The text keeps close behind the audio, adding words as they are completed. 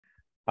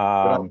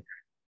But Um,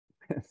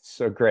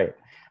 so great.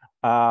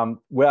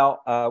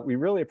 We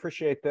really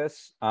appreciate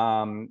this.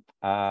 I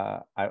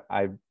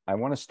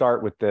want to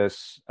start with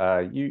this.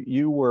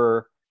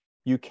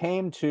 You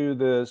came to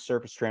the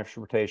Surface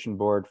Transportation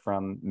Board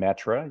from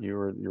Metra. You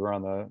were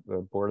on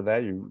the board of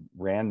that. You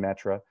ran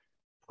Metra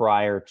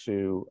prior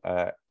to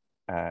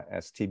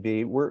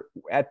STB. Were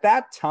at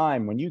that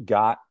time when you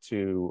got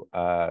to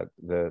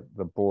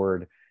the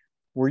board,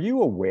 were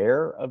you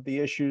aware of the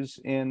issues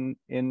in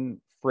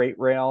freight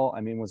rail?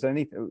 I mean,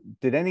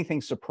 did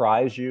anything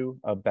surprise you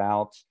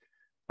about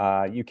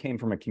you came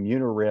from a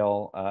commuter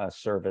rail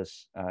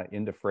service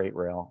into freight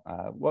rail?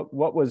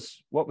 What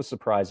was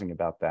surprising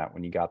about that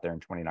when you got there in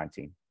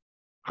 2019?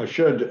 I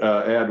should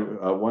add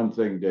one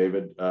thing,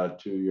 David,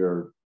 to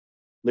your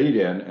lead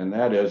in, and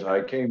that is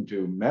I came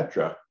to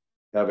Metra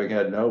having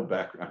had no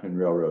background in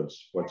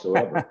railroads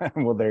whatsoever.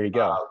 Well, there you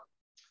go.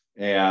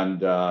 So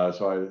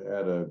I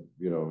had a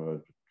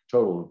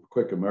total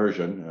quick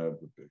immersion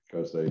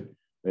because they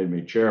made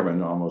me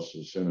chairman almost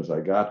as soon as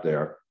I got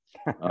there.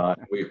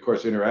 We of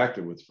course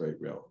interacted with freight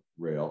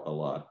rail a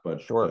lot,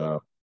 but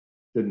Sure.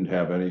 didn't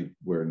have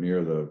anywhere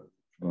near the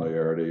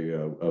familiarity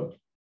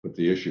with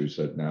the issues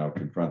that now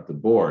confront the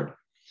board.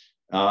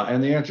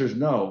 And the answer is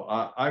no.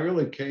 I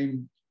really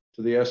came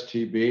to the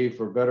STB,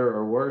 for better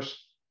or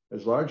worse,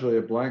 as largely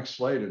a blank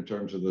slate in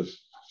terms of the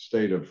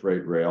state of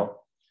freight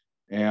rail.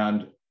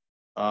 And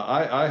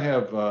I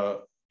have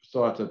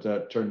thought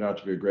that turned out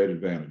to be a great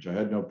advantage. I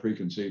had no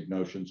preconceived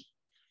notions.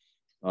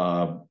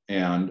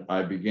 And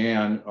I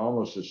began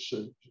almost as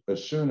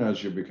soon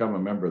as you become a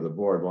member of the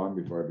board, long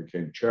before I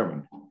became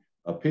chairman,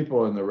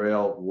 people in the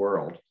rail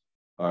world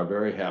are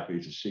very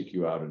happy to seek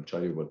you out and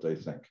tell you what they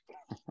think.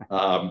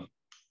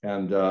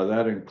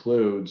 That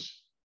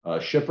includes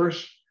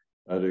shippers,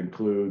 that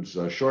includes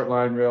short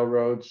line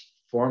railroads,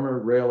 former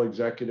rail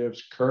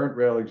executives, current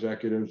rail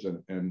executives,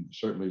 and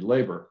certainly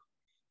labor,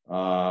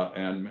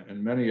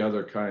 and many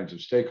other kinds of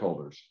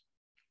stakeholders.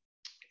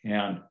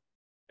 And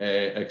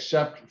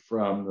except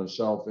from the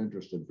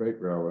self-interested freight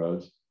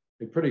railroads,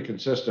 a pretty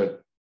consistent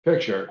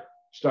picture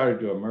started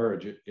to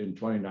emerge in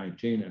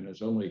 2019 and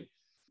has only,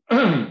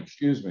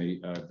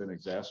 been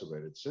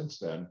exacerbated since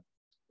then,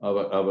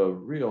 of a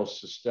real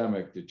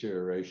systemic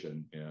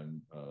deterioration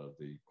in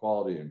the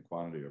quality and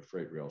quantity of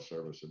freight rail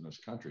service in this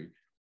country,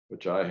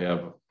 which I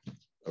have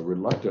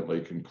reluctantly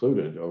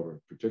concluded,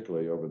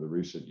 particularly over the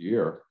recent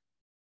year,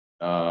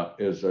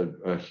 is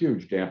a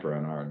huge damper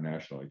on our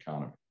national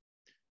economy.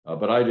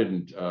 But I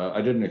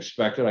didn't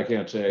expect it. I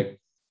can't say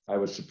I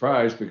was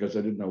surprised because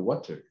I didn't know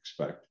what to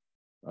expect.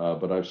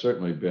 But I've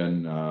certainly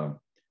been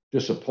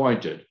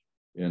disappointed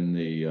in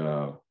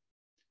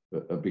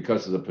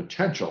because of the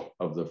potential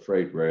of the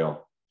freight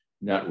rail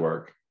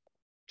network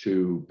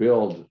to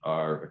build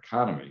our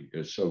economy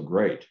is so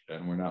great,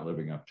 and we're not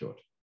living up to it.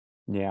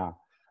 Yeah.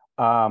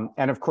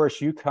 And of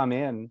course, you come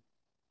in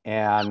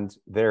and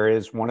there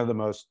is one of the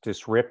most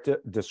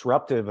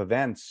disruptive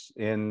events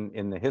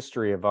in the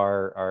history of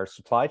our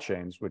supply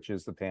chains, which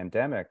is the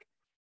pandemic.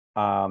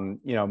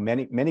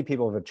 Many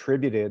people have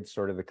attributed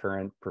sort of the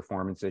current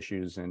performance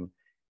issues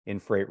in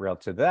freight rail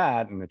to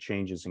that, and the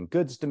changes in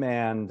goods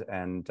demand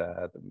and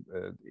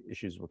the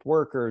issues with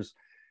workers.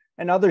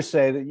 And others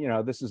say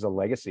that this is a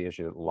legacy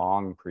issue that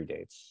long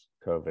predates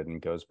COVID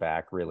and goes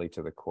back really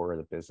to the core of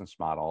the business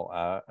model.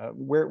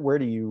 Where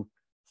do you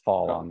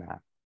fall on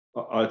that?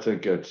 I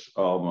think it's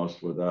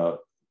almost without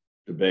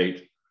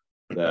debate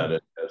that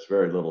it has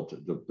very little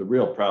the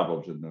real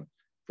problems in the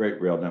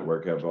freight rail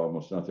network have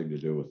almost nothing to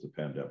do with the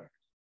pandemic.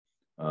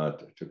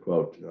 To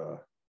quote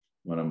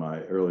one of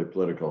my early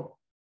political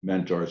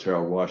mentors,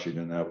 Harold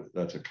Washington,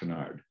 that's a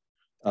canard,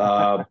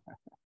 a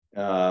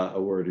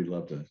word he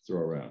loved to throw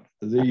around.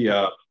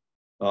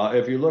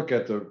 If you look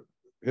at the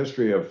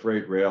history of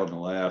freight rail in the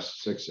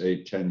last 6,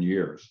 8, 10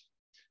 years,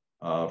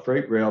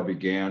 freight rail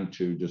began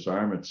to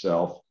disarm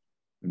itself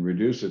and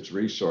reduce its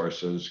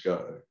resources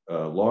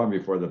long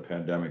before the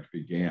pandemic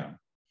began.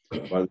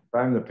 By the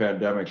time the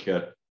pandemic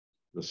hit,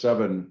 the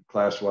 7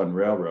 Class 1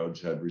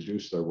 railroads had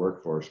reduced their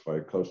workforce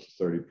by close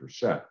to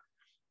 30%,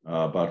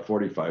 about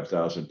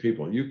 45,000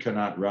 people. You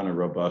cannot run a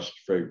robust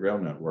freight rail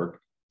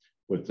network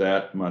with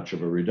that much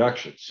of a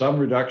reduction. Some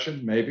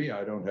reduction, maybe.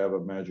 I don't have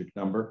a magic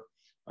number.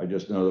 I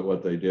just know that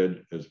what they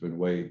did has been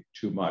way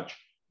too much.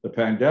 The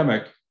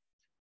pandemic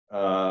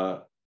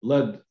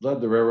led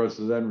the railroads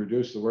to then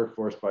reduce the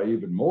workforce by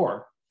even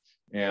more.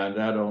 And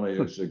that only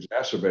has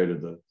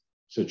exacerbated the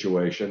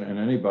situation. And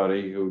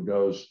anybody who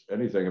knows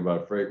anything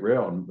about freight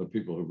rail, and the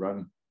people who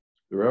run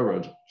the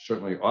railroads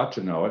certainly ought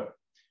to know it,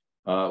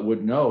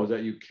 would know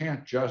that you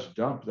can't just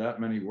dump that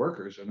many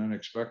workers and then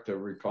expect to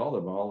recall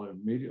them all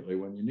immediately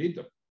when you need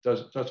them.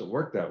 It doesn't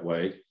work that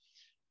way.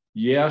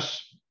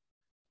 Yes,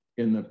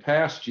 in the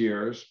past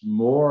years,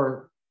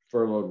 more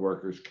furloughed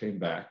workers came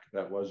back.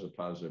 That was a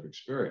positive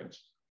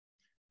experience.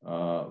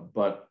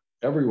 But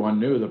everyone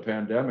knew the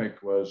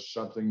pandemic was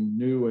something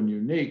new and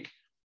unique.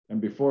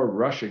 And before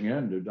rushing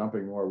into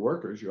dumping more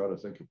workers, you ought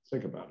to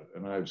think about it.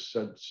 And I've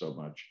said so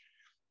much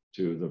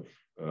to the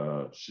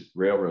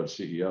railroad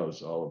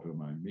CEOs, all of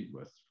whom I meet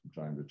with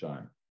from time to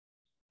time.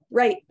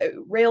 Right.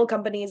 Rail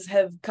companies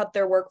have cut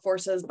their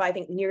workforces by, I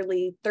think,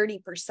 nearly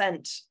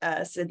 30%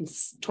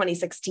 since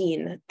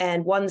 2016.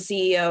 And one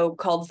CEO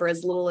called for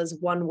as little as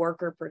one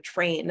worker per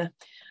train.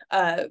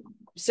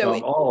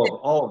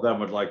 All of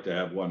them would like to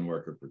have one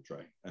worker per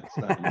train. That's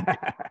not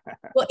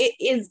well,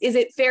 is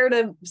it fair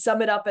to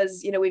sum it up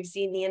as, we've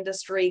seen the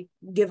industry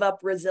give up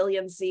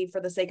resiliency for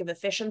the sake of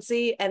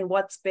efficiency, and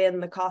what's been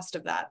the cost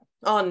of that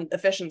on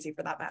efficiency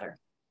for that matter?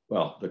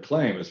 Well, the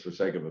claim is for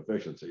sake of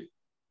efficiency.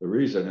 The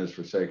reason is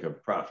for sake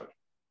of profit.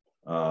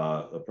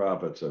 The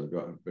profits have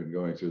been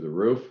going through the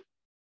roof.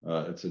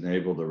 It's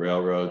enabled the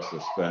railroads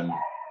to spend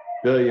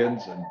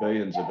billions and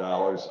billions of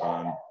dollars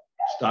on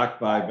stock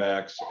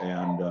buybacks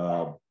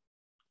and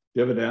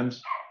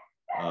dividends.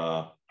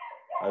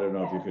 I don't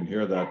know if you can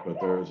hear that, but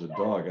there is a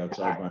dog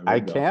outside my window. I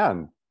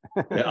can.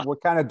 Yeah.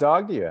 What kind of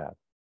dog do you have?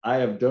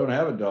 don't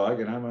have a dog,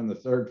 and I'm on the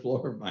third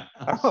floor of my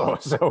house. Oh,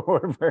 so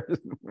we're very,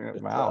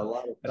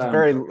 wow. That's a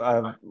very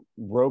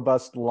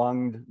robust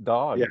lunged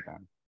dog. Yeah.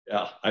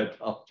 Yeah, I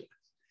apologize.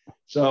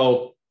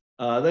 So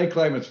they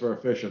claim it's for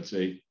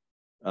efficiency.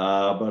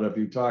 But if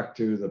you talk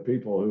to the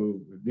people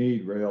who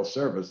need rail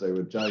service, they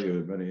would tell you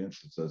in many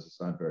instances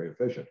it's not very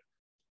efficient.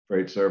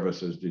 Freight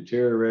service has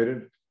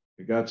deteriorated.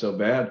 It got so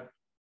bad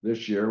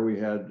this year we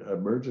had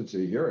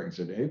emergency hearings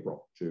in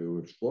April to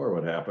explore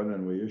what happened,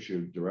 and we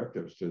issued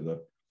directives to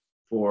the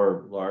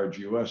 4 large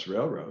U.S.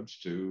 railroads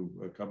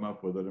to come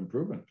up with an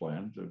improvement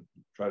plan to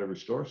try to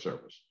restore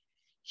service.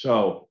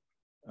 So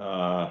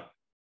I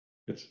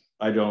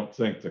don't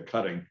think the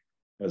cutting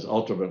has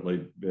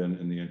ultimately been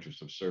in the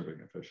interest of serving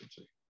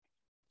efficiency.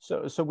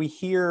 So we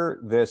hear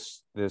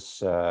this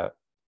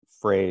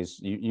phrase.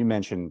 You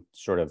mentioned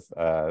sort of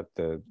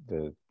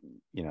the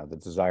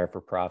desire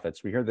for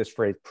profits. We hear this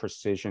phrase,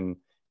 precision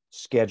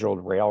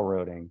scheduled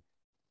railroading,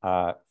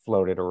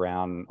 floated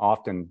around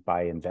often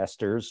by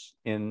investors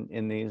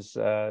in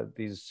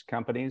these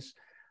companies.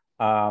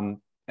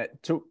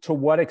 To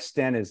what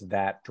extent is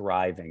that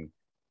driving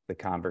the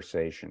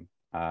conversation,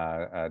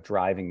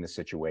 driving the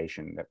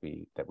situation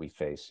that we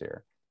face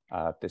here?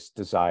 This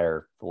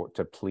desire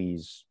to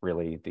please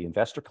really the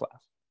investor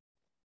class?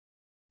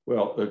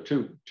 Well,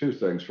 two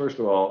things. First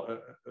of all,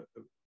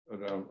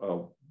 and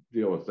I'll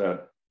deal with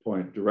that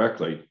point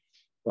directly,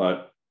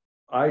 but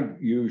I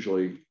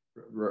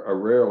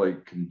rarely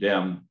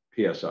condemn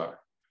PSR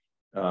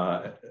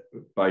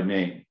by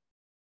name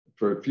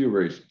for a few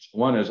reasons.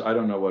 One is I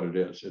don't know what it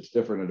is. It's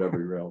different at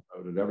every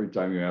railroad, and every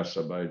time you ask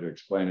somebody to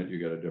explain it, you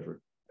get a different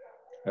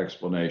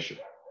explanation.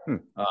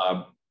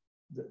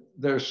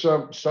 There's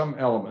some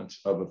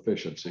elements of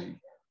efficiency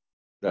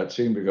that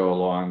seem to go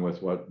along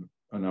with what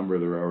a number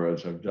of the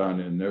railroads have done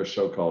in their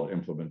so-called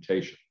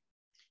implementation.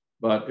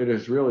 But it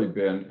has really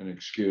been an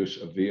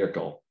excuse, a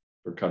vehicle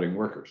for cutting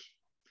workers,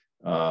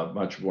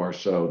 much more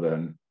so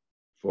than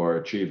for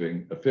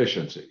achieving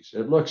efficiencies.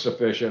 It looks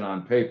efficient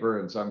on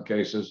paper in some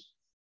cases,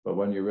 but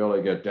when you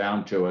really get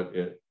down to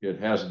it, it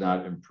has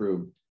not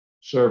improved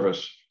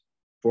service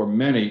for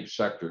many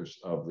sectors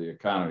of the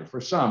economy.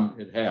 For some,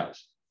 it has.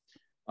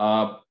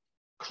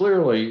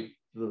 Clearly,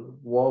 the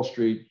Wall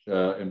Street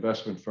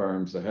investment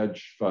firms, the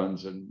hedge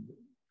funds, and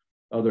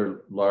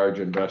other large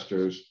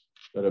investors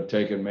that have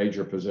taken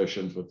major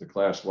positions with the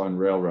Class 1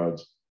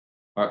 railroads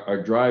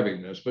are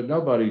driving this, but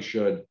nobody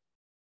should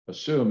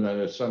assume that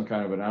it's some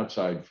kind of an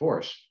outside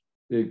force.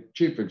 The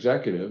chief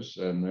executives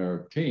and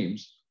their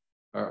teams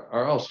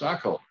are all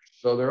stockholders,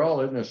 so they're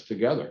all in this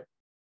together.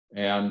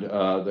 And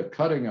the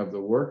cutting of the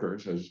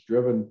workers has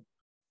driven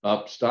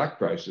up stock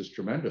prices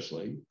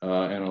tremendously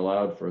and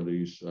allowed for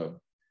these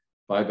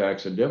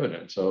buybacks and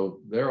dividends. So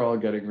they're all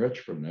getting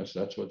rich from this.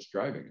 That's what's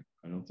driving it.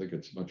 I don't think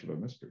it's much of a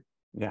mystery.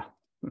 Yeah.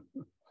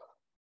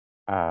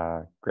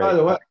 Great. By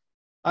the way,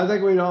 I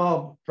think we'd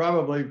all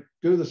probably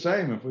do the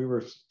same if we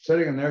were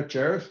sitting in their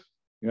chairs.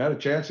 You had a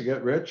chance to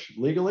get rich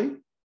legally,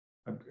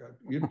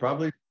 you'd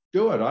probably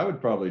do it. I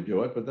would probably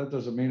do it, but that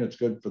doesn't mean it's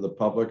good for the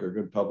public or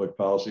good public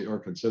policy or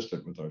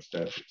consistent with our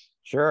statutes.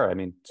 Sure. I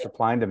mean,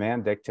 supply and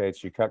demand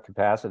dictates you cut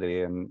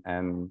capacity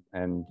and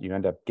you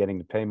end up getting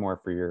to pay more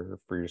for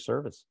your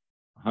service.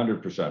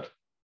 100%.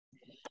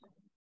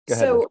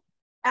 So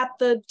at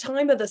the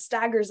time of the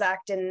Staggers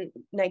Act in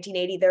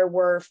 1980, there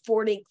were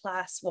 40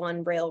 Class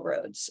 1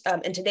 railroads.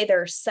 And today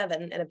there are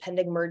 7, and a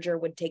pending merger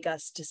would take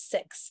us to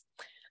 6.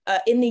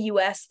 In the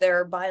US, there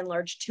are by and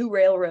large 2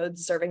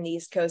 railroads serving the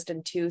East Coast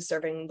and 2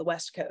 serving the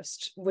West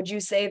Coast. Would you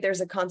say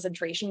there's a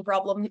concentration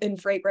problem in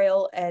freight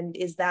rail, and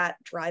is that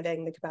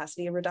driving the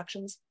capacity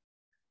reductions?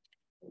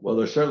 Well,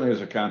 there certainly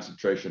is a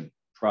concentration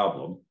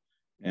problem,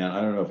 and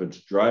I don't know if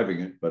it's driving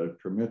it, but it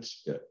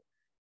permits it,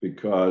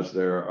 because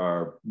there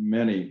are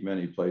many,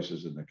 many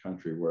places in the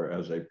country where,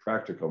 as a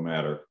practical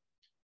matter,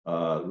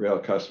 rail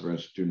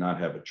customers do not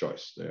have a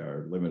choice. They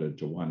are limited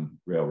to one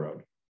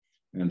railroad.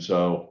 And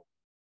so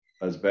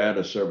as bad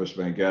as service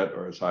may get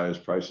or as high as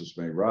prices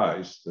may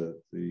rise,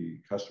 the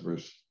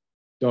customers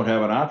don't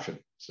have an option.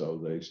 So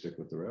they stick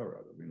with the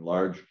railroad. I mean,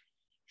 large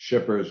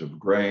shippers of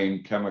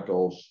grain,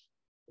 chemicals,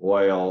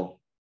 oil,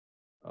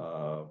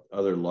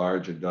 other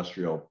large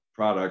industrial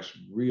products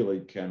really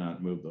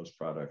cannot move those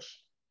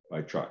products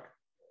by truck.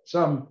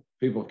 Some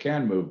people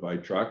can move by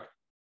truck,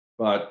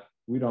 but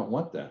we don't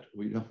want that.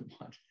 We don't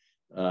want,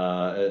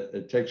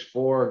 it takes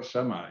 4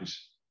 semis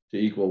to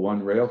equal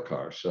 1 rail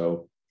car.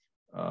 So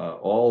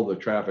all the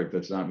traffic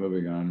that's not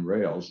moving on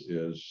rails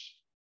is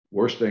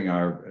worsening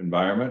our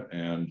environment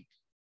and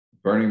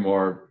burning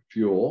more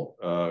fuel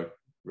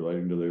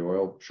relating to the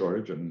oil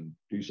shortage and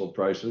diesel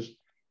prices.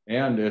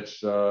 And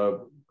it's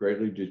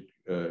greatly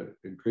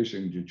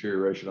increasing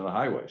deterioration of the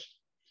highways.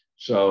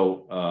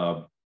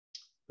 So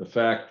the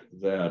fact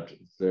that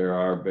there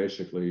are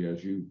basically,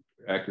 as you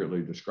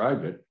accurately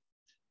described it,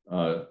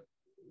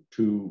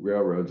 2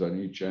 railroads on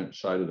each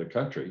side of the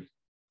country.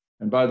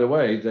 And by the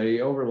way, they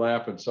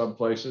overlap in some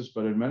places,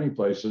 but in many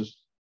places,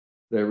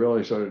 they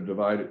really sort of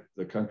divide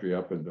the country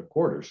up into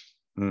quarters.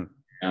 Mm.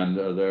 And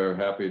they're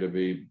happy to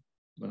be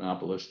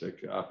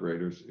monopolistic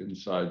operators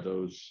inside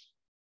those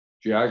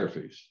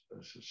geographies.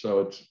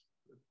 So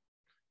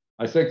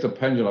I think the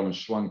pendulum has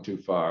swung too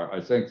far.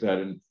 I think that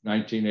in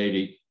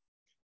 1980,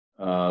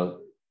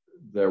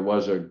 there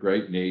was a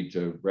great need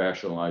to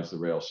rationalize the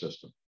rail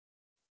system.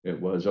 It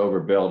was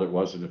overbuilt, it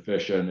wasn't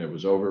efficient, it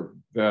was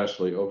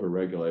vastly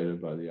overregulated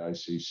by the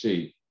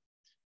ICC.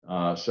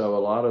 So a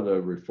lot of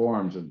the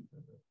reforms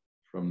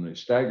from the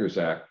Staggers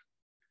Act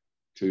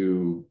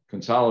to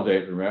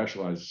consolidate and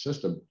rationalize the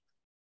system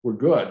were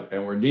good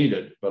and were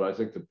needed, but I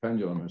think the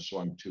pendulum has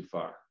swung too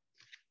far.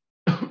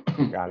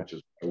 Got it. Which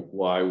is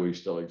why we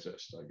still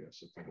exist, I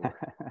guess.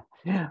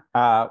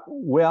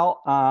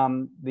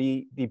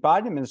 The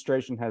Biden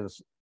administration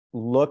has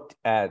looked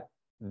at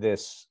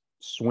this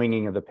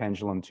swinging of the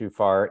pendulum too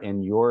far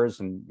in yours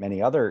and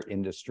many other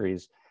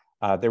industries.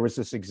 There was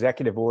this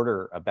executive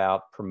order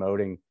about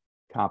promoting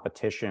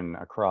competition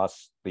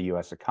across the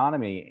U.S.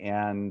 economy,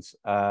 and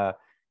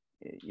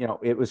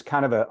it was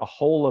kind of a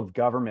whole of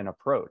government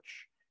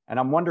approach. And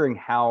I'm wondering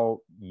how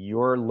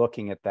you're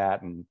looking at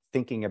that and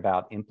thinking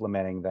about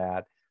implementing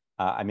that.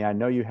 I mean, I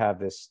know you have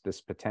this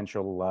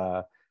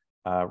potential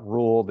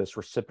rule, this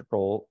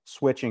reciprocal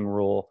switching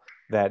rule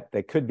that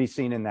could be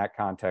seen in that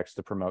context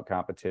to promote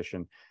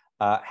competition.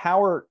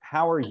 How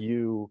are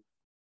you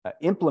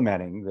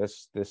implementing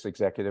this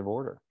executive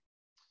order?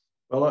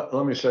 Well,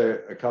 let me say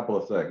a couple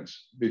of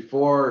things.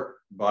 Before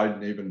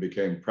Biden even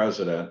became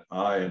president,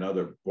 I and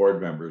other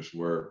board members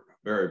were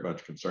very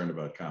much concerned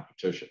about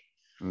competition.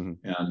 Mm-hmm.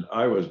 And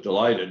I was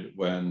delighted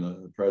when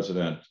the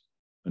president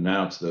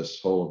announced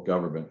this whole of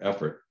government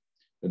effort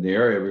in the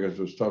area, because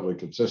it was totally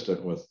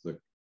consistent with the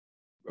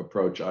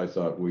approach I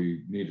thought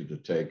we needed to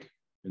take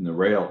in the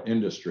rail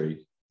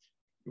industry.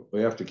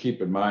 We have to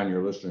keep in mind,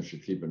 your listeners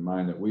should keep in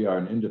mind, that we are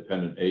an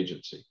independent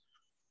agency,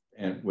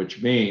 and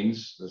which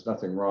means there's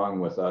nothing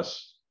wrong with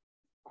us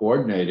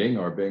coordinating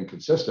or being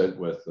consistent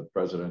with the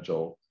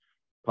presidential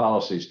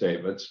policy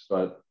statements.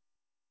 But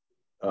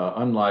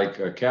unlike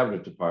a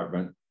cabinet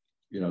department,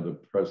 the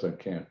president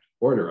can't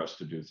order us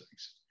to do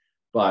things.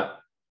 But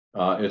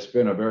it's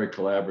been a very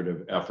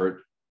collaborative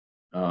effort,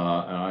 and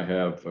I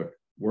have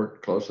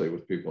worked closely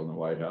with people in the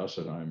White House,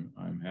 and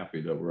I'm happy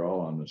that we're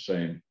all on the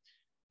same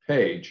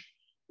page.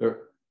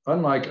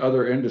 Unlike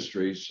other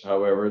industries,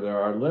 however,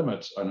 there are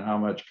limits on how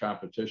much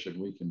competition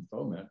we can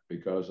foment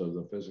because of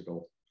the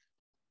physical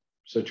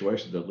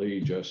situation that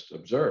Lee just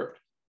observed.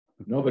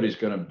 Nobody's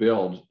going to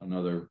build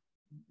another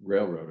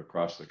railroad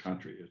across the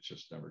country. It's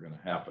just never going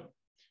to happen.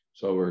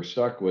 So we're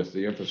stuck with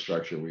the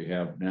infrastructure we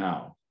have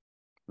now.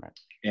 Right.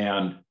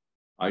 And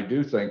I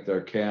do think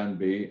there can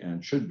be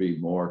and should be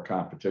more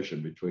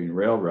competition between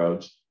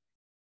railroads.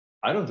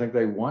 I don't think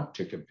they want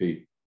to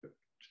compete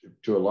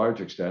to a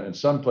large extent. In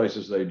some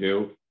places they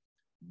do,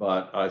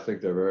 but I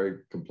think they're very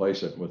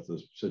complacent with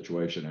the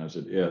situation as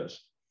it is.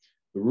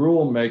 The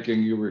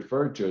rulemaking you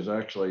referred to is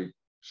actually,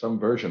 some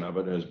version of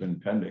it has been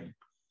pending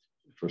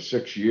for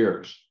 6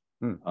 years.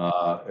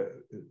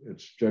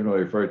 It's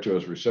generally referred to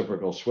as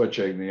reciprocal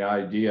switching. The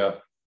idea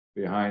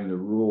behind the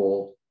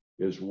rule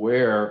is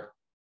where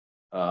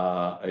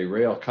a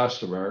rail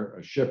customer,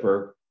 a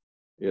shipper,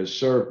 is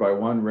served by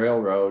one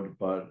railroad,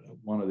 but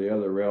one of the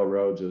other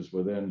railroads is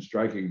within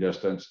striking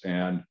distance,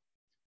 and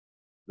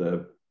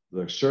the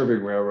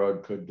serving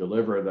railroad could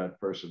deliver that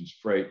person's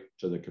freight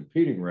to the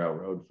competing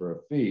railroad for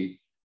a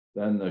fee,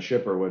 then the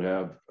shipper would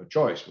have a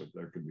choice.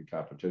 There could be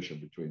competition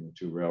between the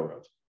 2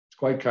 railroads. It's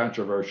quite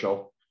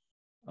controversial.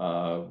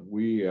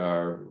 We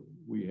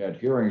had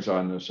hearings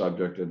on this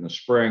subject in the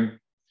spring.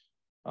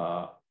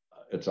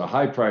 It's a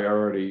high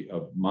priority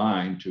of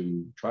mine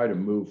to try to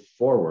move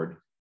forward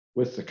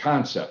with the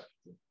concept.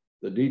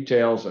 The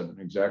details and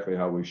exactly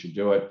how we should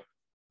do it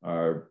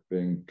are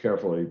being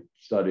carefully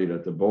studied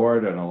at the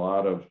board, and a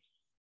lot of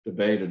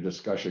debate and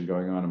discussion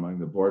going on among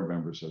the board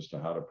members as to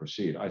how to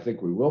proceed. I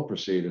think we will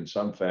proceed in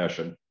some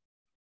fashion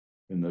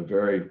in the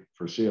very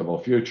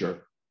foreseeable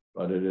future,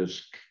 but it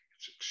is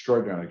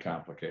extraordinarily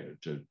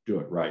complicated to do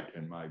it right,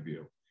 in my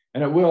view.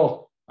 And it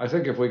will, I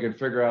think, if we can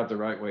figure out the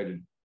right way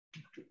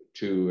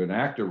to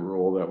enact a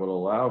rule that would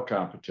allow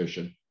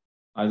competition,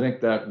 I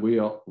think that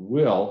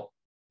will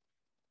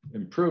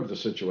improve the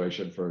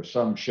situation for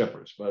some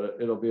shippers, but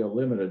it'll be a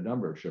limited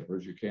number of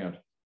shippers. You can't,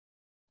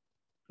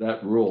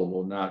 that rule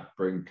will not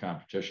bring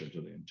competition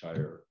to the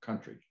entire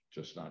country,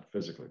 just not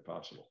physically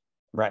possible.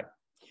 Right,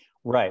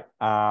 right.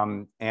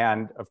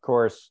 And of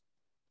course,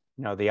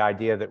 you know, the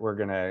idea that we're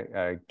going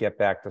to get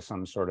back to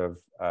some sort of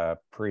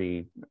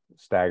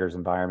pre-Staggers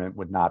environment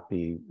would not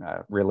be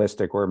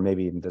realistic or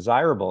maybe even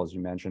desirable, as you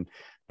mentioned.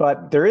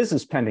 But there is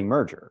this pending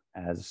merger,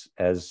 as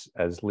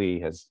Lee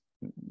has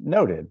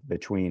noted,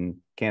 between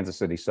Kansas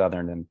City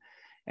Southern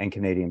and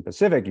Canadian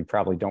Pacific. You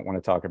probably don't want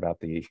to talk about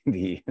the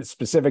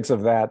specifics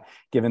of that,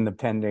 given the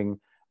pending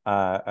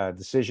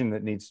decision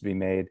that needs to be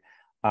made.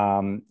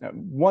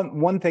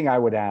 One thing I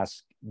would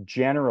ask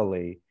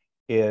generally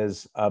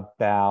is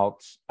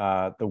about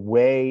the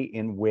way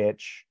in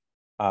which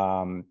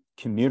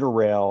commuter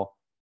rail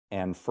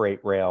and freight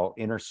rail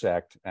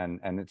intersect, and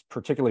it's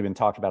particularly been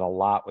talked about a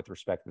lot with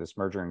respect to this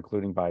merger,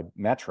 including by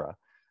Metra.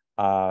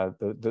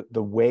 The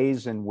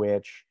ways in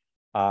which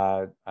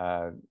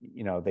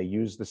you know, they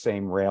use the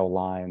same rail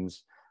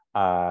lines.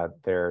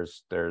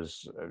 There's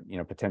you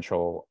know,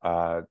 potential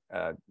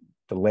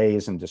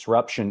delays and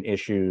disruption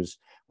issues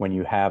when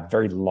you have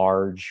very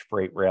large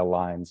freight rail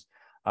lines,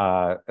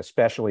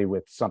 especially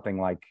with something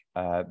like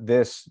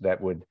this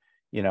that would,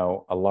 you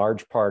know, a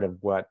large part of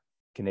what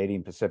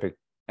Canadian Pacific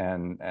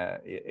and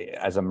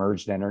as a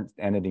merged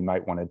entity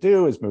might want to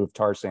do is move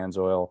tar sands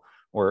oil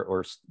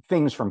or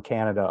things from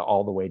Canada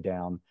all the way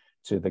down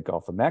to the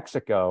Gulf of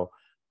Mexico.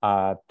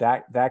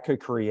 That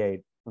could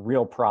create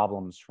real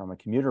problems from a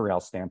commuter rail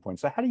standpoint.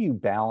 So how do you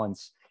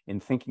balance in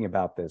thinking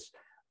about this,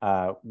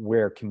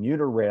 where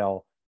commuter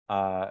rail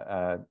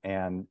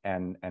and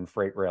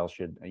freight rail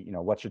should, you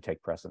know, what should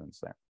take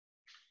precedence there?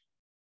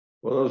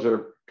 Well, those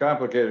are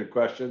complicated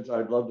questions.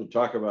 I'd love to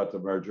talk about the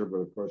merger, but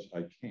of course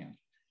I can't.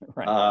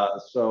 Right.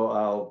 So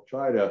I'll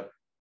try to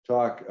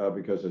talk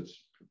because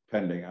it's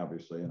pending,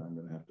 obviously, and I'm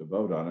going to have to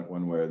vote on it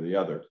one way or the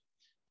other.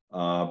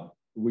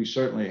 We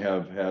certainly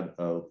have had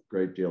a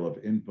great deal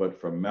of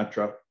input from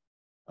Metra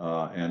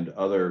and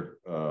other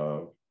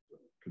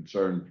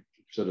concerned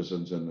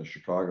citizens in the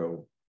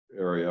Chicago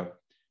area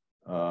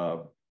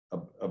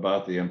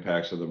about the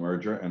impacts of the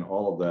merger, and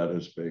all of that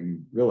is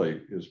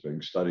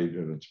being studied,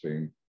 and it's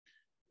being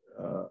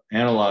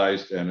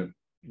analyzed, and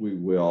we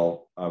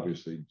will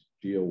obviously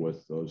deal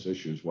with those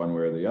issues one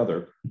way or the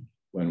other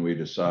when we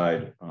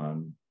decide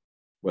on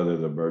whether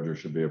the merger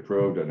should be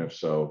approved, and if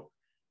so,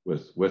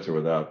 with or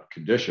without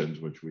conditions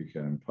which we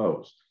can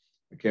impose.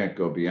 I can't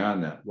go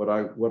beyond that. What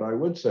I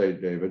would say,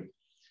 David,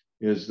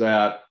 is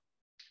that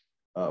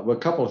well, a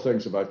couple of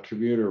things about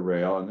commuter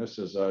rail, and this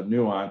is a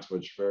nuance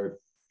which very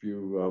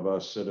few of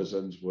us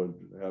citizens would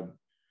have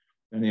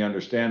any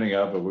understanding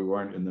of, but we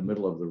weren't in the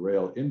middle of the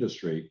rail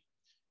industry.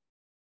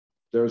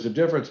 There's a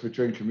difference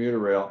between commuter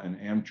rail and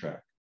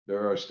Amtrak.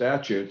 There are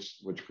statutes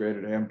which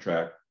created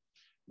Amtrak,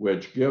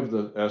 which give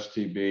the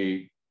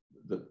STB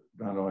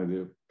not only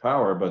the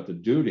power, but the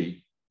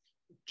duty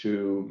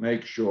to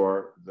make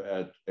sure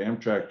that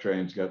Amtrak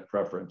trains get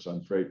preference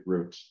on freight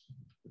routes.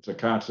 It's a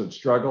constant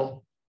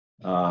struggle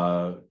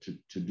to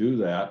do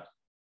that,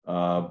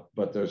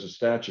 but there's a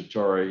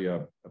statutory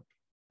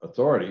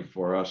authority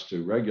for us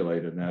to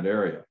regulate in that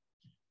area.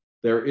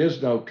 There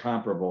is no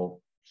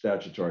comparable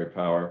statutory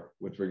power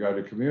with regard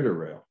to commuter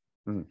rail.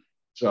 Mm.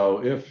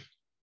 So if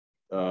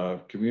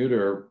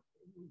commuter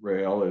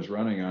rail is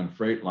running on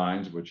freight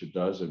lines, which it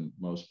does in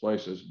most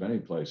places, many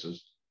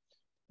places,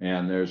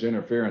 and there's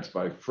interference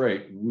by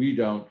freight, we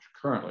don't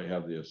currently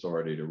have the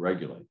authority to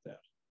regulate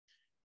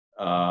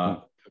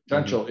that.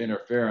 Potential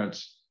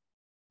interference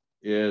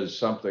is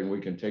something we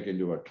can take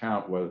into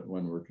account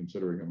when we're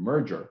considering a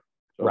merger.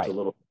 So It's a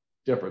little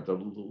different. The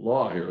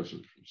law here is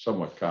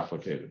somewhat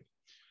complicated.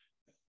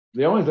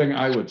 The only thing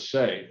I would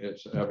say,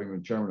 it's having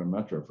been chairman of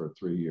Metra for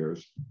 3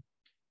 years,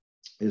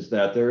 is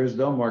that there is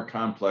no more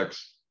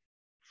complex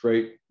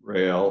freight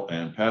rail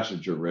and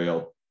passenger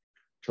rail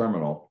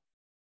terminal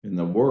in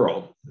the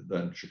world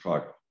than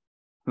Chicago.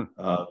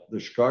 The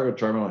Chicago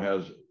terminal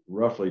has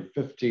roughly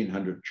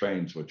 1,500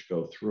 trains which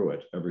go through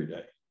it every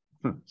day.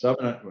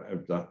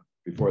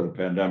 Before the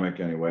pandemic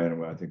anyway,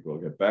 and I think we'll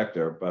get back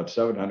there, about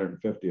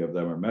 750 of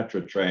them are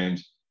Metra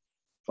trains,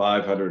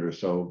 500 or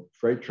so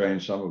freight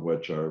trains, some of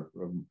which are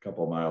a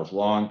couple of miles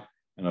long,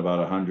 and about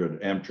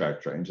 100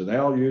 Amtrak trains. And they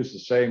all use the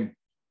same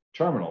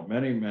terminal,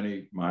 many,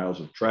 many miles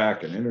of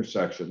track and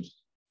intersections.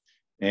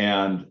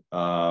 And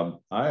I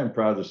am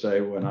proud to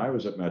say when I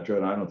was at Metra,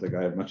 and I don't think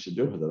I had much to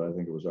do with it, I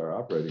think it was our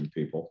operating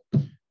people,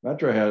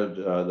 Metra had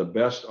the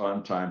best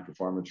on-time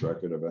performance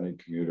record of any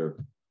commuter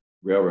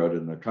railroad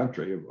in the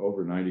country, of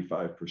over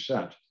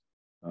 95%.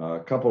 A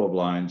couple of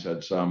lines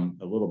had some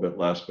a little bit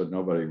less, but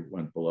nobody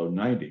went below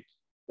 90.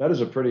 That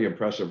is a pretty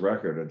impressive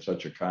record in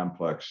such a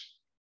complex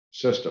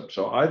system.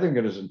 So I think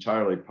it is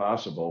entirely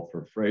possible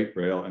for freight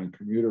rail and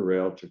commuter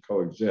rail to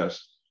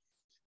coexist.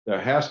 There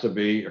has to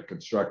be a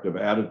constructive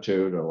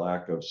attitude, a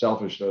lack of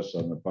selfishness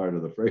on the part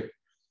of the freight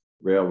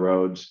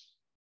railroads,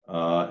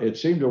 It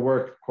seemed to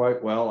work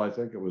quite well. I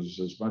think it was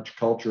as much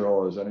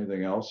cultural as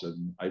anything else,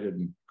 and I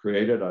didn't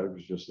create it. I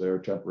was just there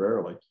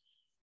temporarily.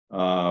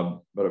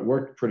 But it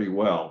worked pretty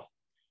well.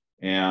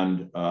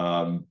 And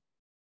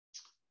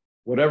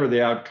whatever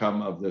the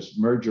outcome of this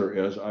merger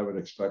is, I would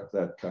expect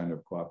that kind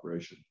of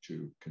cooperation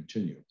to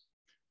continue.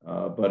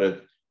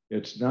 But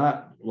it's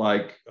not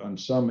like on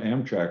some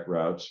Amtrak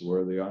routes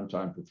where the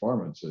on-time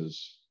performance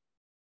is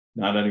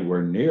not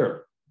anywhere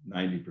near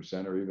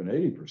 90% or even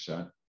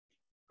 80%,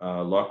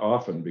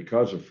 often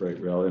because of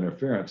freight rail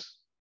interference.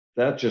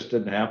 That just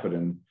didn't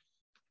happen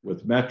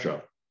with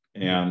Metra.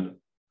 And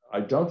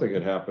I don't think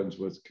it happens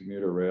with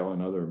commuter rail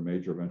and other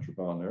major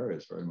metropolitan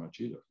areas very much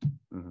either.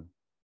 Mm-hmm.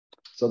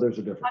 So there's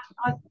a difference.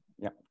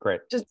 Yeah,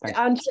 great. Just Thanks.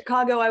 On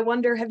Chicago, I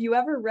wonder, have you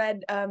ever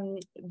read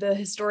the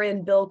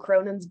historian Bill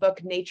Cronin's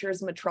book,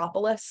 Nature's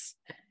Metropolis?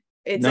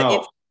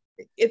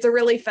 It's a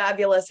really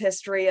fabulous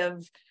history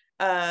of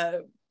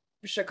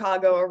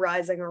Chicago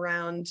arising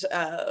around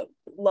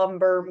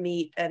lumber,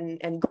 meat,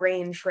 and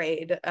grain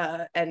trade,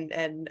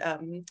 and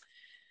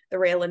the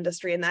rail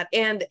industry and that,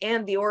 and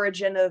the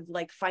origin of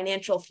like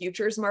financial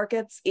futures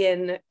markets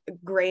in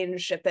grain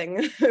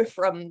shipping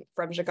from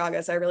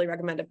Chicago. So I really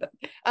recommend it. But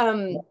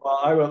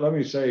well, let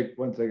me say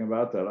one thing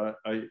about that.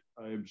 I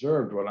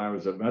observed when I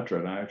was at Metra,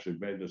 and I actually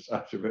made this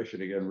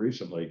observation again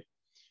recently,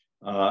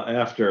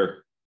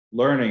 after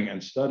learning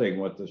and studying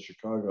what the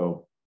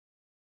Chicago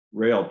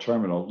rail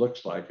terminal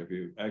looks like, if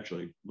you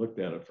actually looked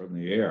at it from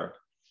the air.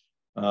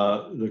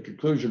 The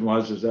conclusion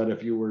is that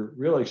if you were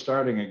really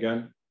starting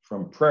again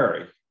from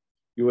prairie,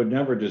 you would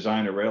never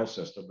design a rail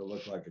system to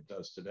look like it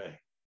does today.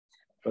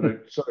 But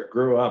it sort of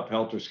grew up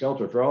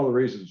helter-skelter for all the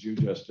reasons you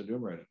just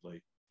enumerated, Lee.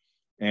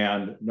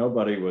 And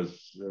nobody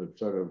was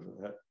sort of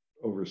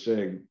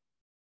overseeing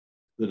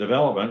the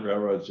development.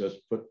 Railroads just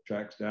put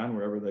tracks down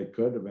wherever they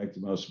could to make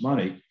the most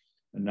money.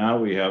 And now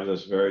we have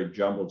this very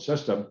jumbled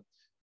system,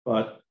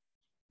 but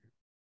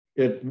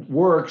it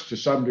works to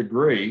some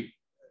degree.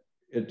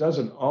 It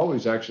doesn't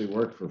always actually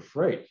work for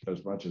freight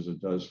as much as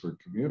it does for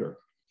commuter.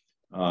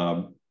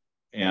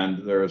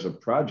 And there is a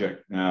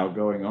project now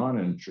going on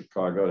in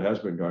Chicago. It has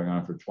been going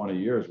on for 20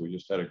 years. We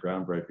just had a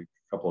groundbreaking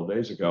a couple of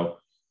days ago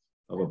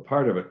of a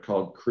part of it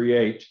called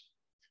CREATE,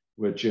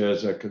 which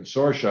is a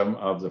consortium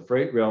of the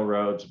freight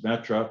railroads,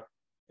 Metra,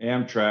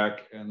 Amtrak,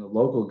 and the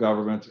local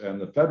government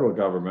and the federal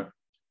government,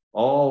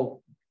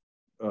 all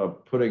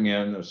putting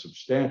in a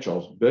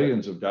substantial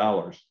billions of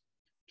dollars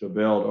to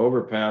build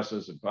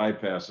overpasses and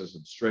bypasses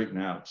and straighten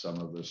out some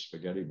of the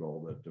spaghetti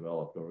bowl that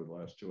developed over the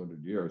last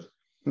 200 years.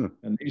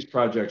 And these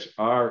projects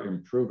are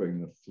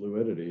improving the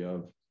fluidity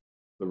of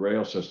the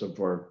rail system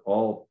for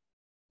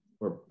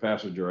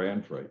passenger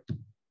and freight.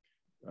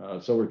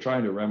 So we're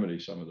trying to remedy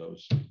some of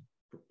those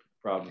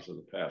problems of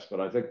the past.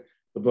 But I think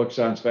the book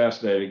sounds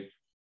fascinating,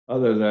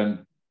 other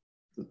than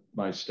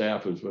my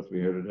staff who's with me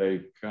here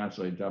today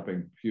constantly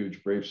dumping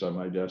huge briefs on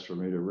my desk for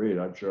me to read.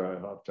 I'm sure I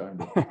have time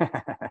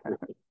to.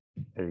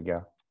 There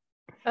you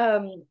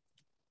go.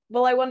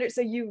 Well, I wonder,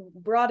 so you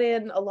brought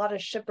in a lot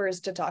of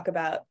shippers to talk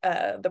about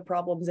the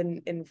problems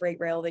in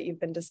freight rail that you've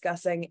been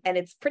discussing. And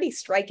it's pretty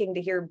striking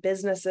to hear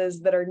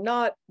businesses that are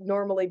not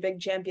normally big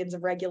champions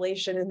of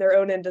regulation in their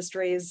own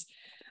industries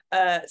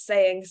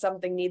saying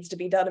something needs to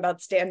be done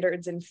about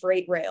standards in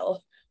freight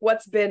rail.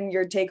 What's been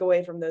your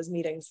takeaway from those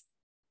meetings?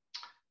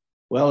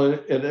 Well,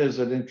 it is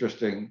an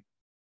interesting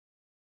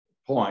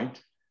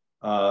point.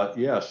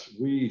 Yes,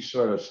 we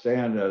sort of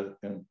stand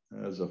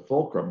as a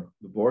fulcrum,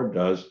 the board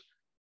does,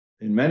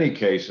 in many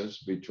cases,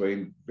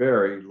 between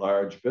very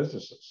large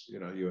businesses.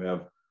 You know, you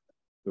have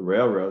the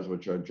railroads,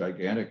 which are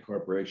gigantic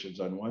corporations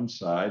on one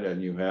side,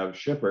 and you have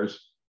shippers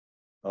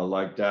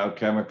like Dow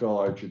Chemical,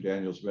 Archer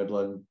Daniels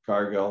Midland,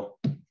 Cargill,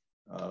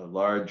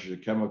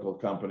 large chemical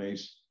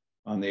companies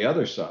on the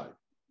other side.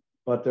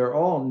 But they're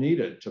all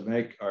needed to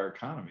make our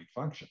economy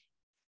function.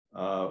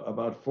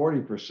 About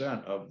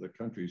 40% of the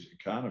country's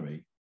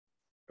economy,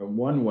 in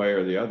one way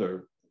or the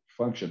other,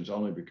 functions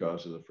only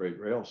because of the freight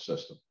rail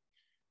system.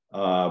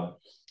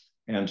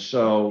 And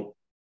so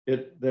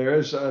there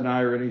is an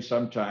irony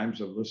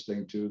sometimes of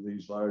listening to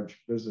these large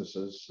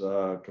businesses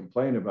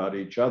complain about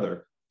each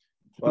other.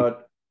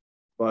 But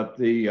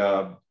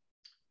the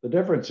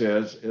difference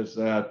is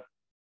that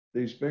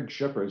these big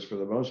shippers, for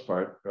the most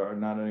part, are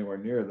not anywhere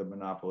near the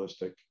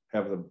monopolistic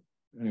power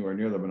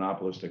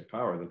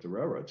that the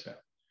railroads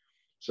have.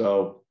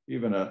 So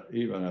even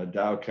a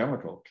Dow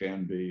Chemical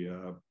can be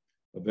a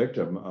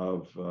victim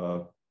of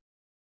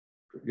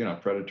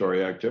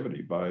predatory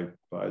activity by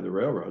the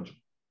railroads,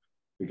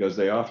 because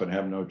they often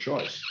have no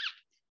choice.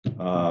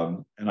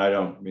 And I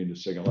don't mean to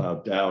single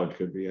out Dow. It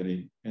could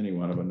be any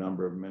one of a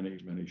number of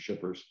many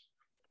shippers.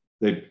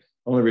 The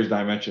only reason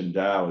I mentioned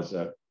Dow is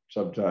that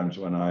sometimes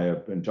when I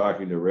have been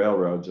talking to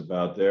railroads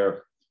about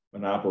their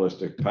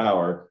monopolistic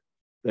power,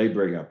 they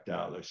bring up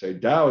Dow. They say,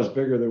 Dow is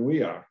bigger than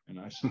we are. And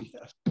I say,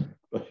 yes,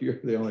 but you're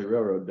the only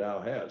railroad Dow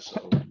has.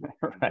 So.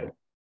 Right.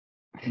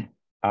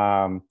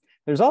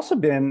 There's also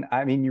been,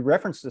 I mean, you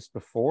referenced this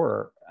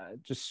before,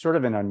 just sort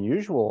of an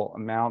unusual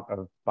amount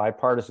of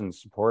bipartisan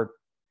support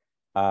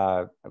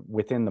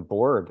within the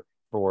board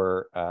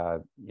for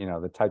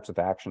the types of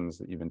actions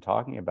that you've been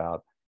talking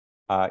about.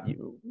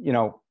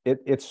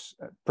 It's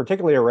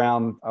particularly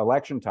around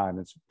election time.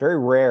 It's very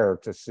rare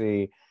to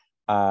see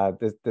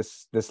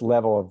this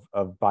level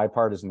of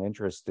bipartisan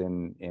interest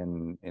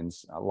in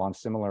along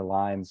similar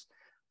lines.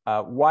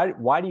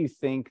 Why do you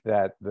think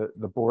that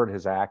the board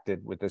has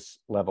acted with this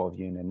level of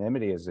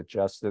unanimity? Is it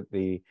just that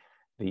the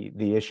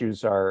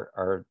issues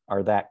are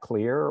that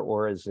clear,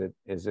 or is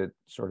it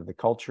sort of the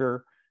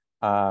culture?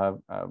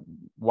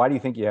 Why do you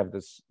think you have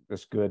this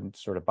good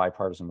sort of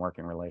bipartisan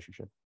working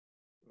relationship?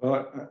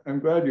 Well, I'm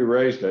glad you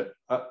raised it.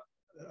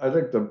 I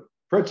think the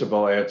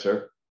principal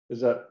answer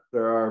is that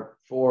there are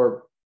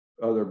 4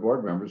 other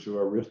board members who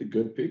are really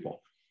good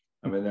people.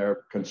 I mean,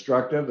 they're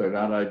constructive, they're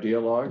not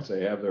ideologues,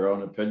 they have their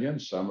own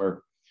opinions. Some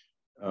are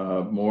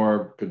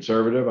more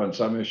conservative on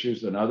some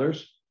issues than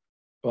others.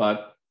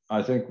 But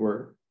I think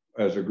we're,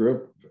 as a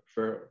group,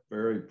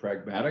 very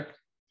pragmatic.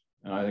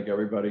 And I think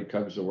everybody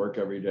comes to work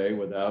every day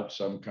without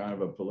some kind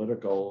of a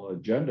political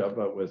agenda,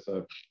 but with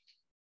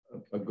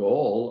a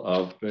goal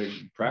of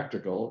being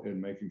practical in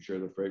making sure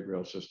the freight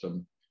rail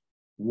system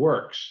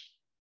works.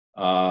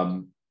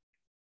 I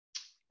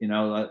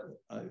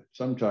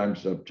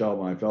sometimes tell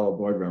my fellow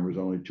board members,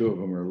 only 2 of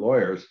them are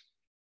lawyers,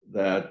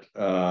 that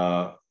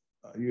I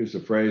use a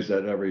phrase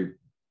that every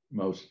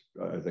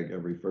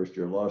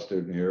first-year law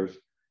student hears,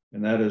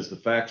 and that is the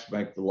facts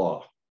make the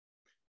law.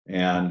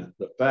 And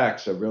the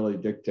facts have really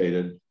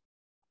dictated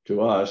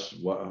to us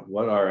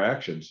what our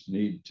actions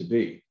need to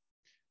be.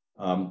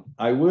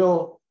 I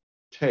will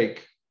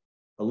take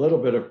a little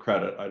bit of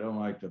credit. I don't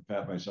like to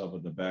pat myself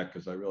on the back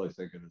because I really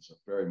think it is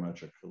very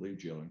much a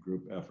collegial and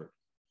group effort.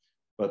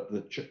 But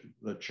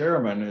the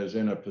chairman is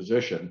in a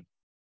position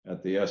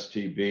at the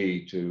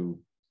STB to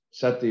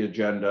set the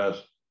agenda,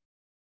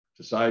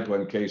 decide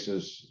when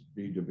cases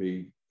need to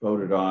be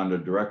voted on, to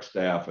direct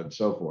staff and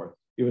so forth,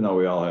 even though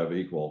we all have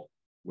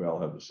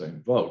the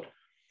same vote.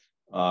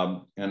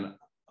 And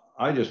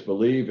I just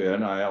believe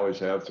I always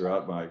have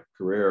throughout my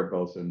career,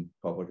 both in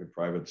public and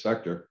private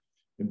sector,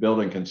 in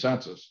building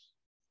consensus.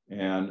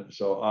 And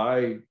so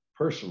I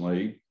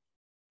personally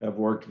have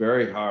worked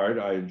very hard.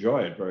 I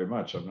enjoy it very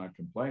much. I'm not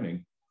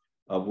complaining,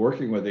 of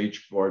working with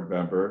each board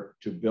member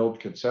to build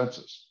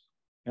consensus.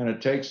 And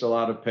it takes a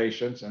lot of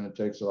patience and it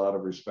takes a lot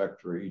of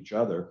respect for each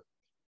other.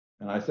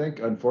 And I think,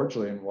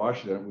 unfortunately, in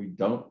Washington, we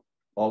don't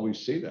always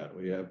see that.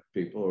 We have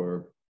people who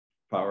are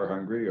power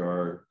hungry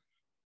or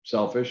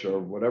selfish or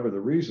whatever the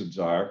reasons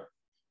are.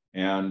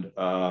 And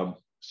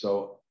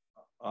so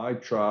I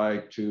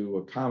try to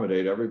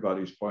accommodate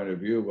everybody's point of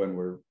view when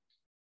we're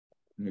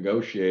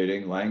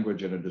negotiating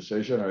language in a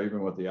decision, or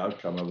even what the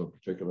outcome of a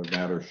particular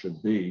matter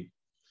should be.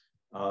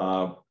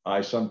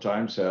 I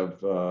sometimes have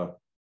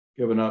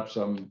given up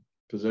some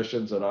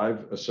positions that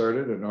I've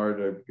asserted in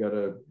order to get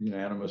a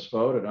unanimous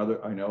vote, and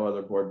I know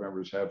other board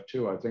members have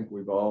too. I think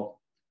we've all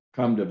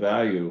come to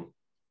value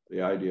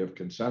the idea of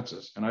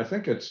consensus. And I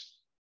think it's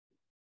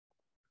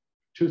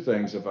 2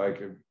 things, if I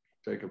could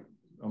take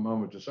a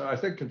moment to say. I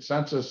think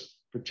consensus,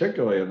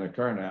 particularly in the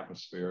current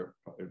atmosphere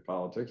in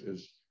politics,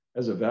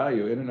 has a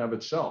value in and of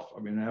itself. I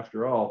mean,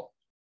 after all,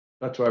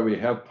 that's why we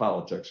have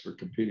politics, for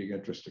competing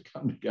interests to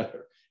come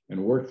together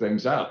and work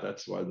things out.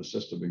 That's why the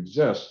system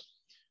exists.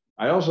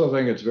 I also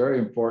think it's very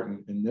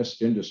important in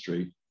this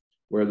industry,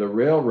 where the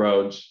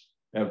railroads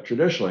have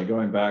traditionally,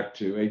 going back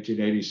to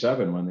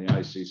 1887 when the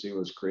ICC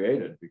was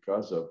created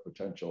because of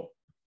potential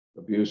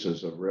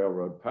abuses of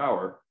railroad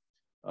power,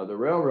 the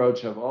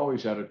railroads have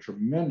always had a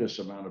tremendous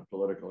amount of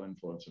political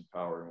influence and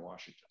power in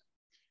Washington.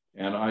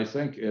 And I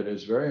think it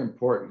is very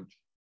important,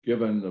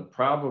 given the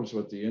problems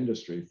with the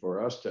industry,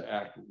 for us to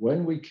act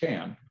when we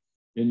can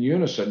in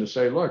unison to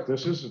say, look,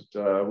 this isn't,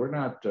 we're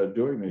not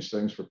doing these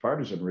things for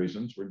partisan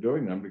reasons. We're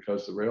doing them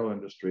because the rail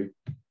industry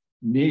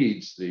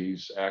needs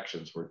these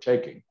actions we're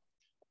taking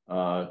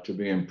to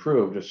be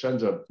improved. It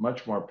sends a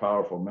much more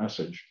powerful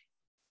message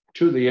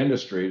to the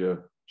industry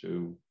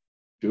to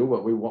do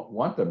what we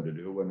want them to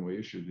do when we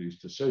issue these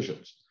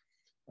decisions.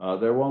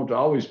 There won't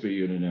always be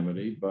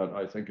unanimity, but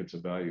I think it's a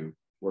value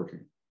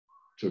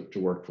to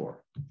work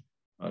for.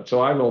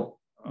 So I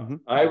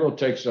will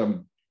take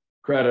some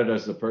credit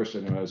as the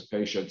person who has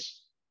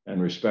patience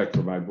and respect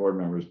for my board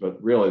members,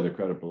 but really the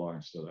credit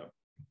belongs to them.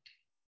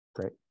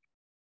 Great.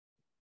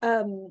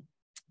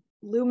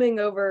 Looming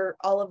over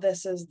all of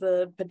this is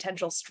the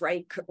potential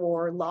strike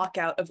or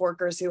lockout of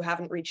workers who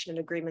haven't reached an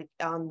agreement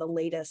on the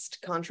latest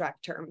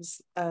contract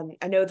terms.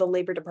 I know the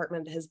Labor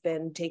Department has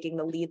been taking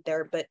the lead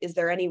there, but is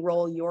there any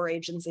role your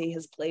agency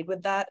has played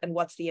with that? And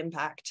what's the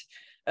impact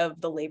of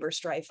the labor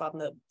strife on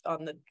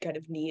the kind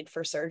of need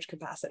for surge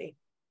capacity?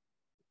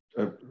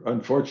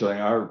 Unfortunately,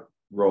 our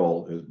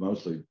role is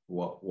mostly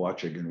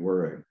watching and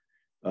worrying.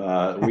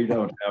 We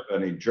don't have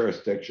any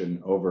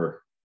jurisdiction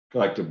over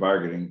collective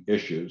bargaining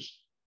issues.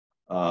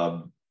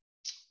 And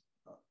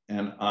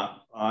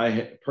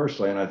I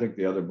personally, and I think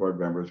the other board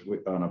members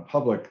on a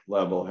public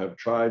level, have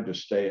tried to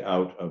stay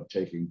out of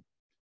taking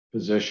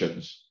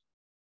positions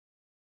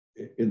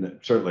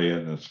certainly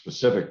in the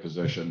specific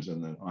positions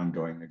in the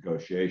ongoing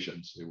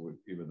negotiations,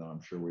 even though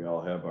I'm sure we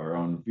all have our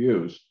own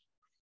views,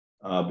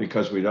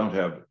 because we don't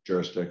have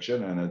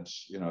jurisdiction, and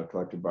it's,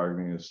 collective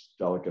bargaining is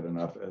delicate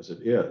enough as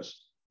it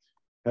is.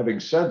 Having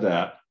said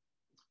that,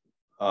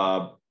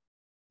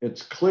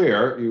 it's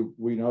clear,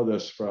 we know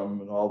this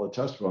from all the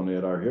testimony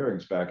at our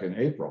hearings back in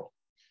April,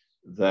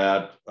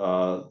 that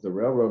the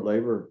railroad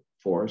labor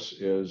force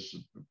is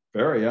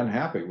very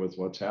unhappy with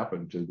what's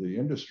happened to the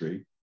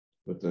industry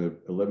with the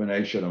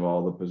elimination of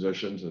all the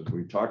positions, as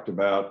we talked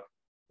about,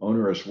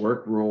 onerous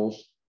work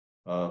rules.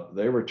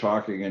 They were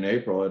talking in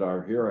April at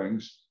our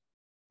hearings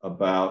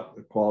about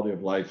the quality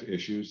of life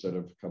issues that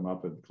have come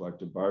up in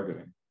collective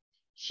bargaining.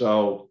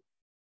 So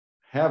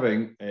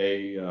having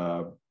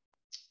a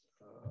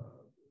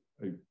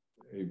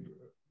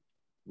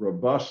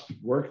robust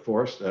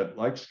workforce that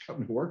likes to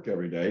come to work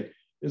every day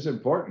is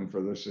important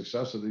for the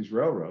success of these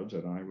railroads,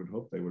 and I would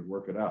hope they would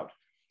work it out.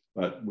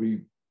 But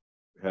we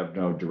have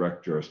no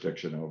direct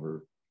jurisdiction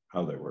over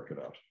how they work it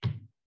out.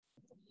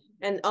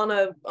 And on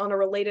a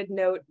related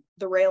note,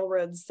 the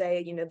railroads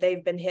say,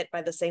 they've been hit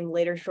by the same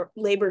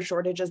labor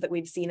shortages that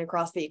we've seen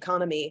across the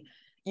economy.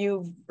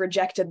 You've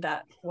rejected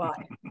that.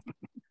 Why?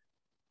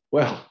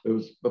 Well, it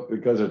was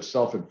because it's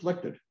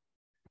self-inflicted.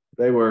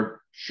 They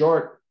were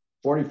short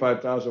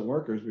 45,000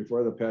 workers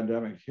before the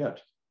pandemic hit.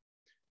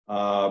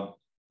 And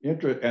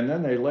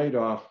then they laid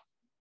off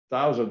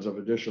thousands of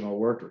additional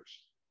workers.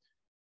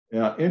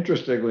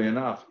 Interestingly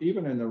enough,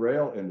 even in the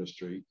rail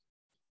industry,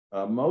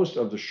 most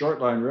of the short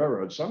line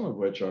railroads, some of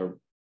which are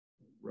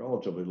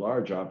relatively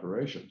large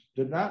operations,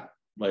 did not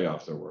lay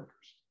off their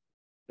workers.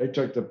 They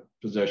took the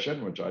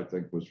position, which I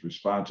think was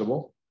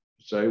responsible,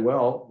 to say,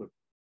 well, the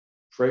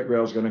freight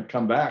rail is going to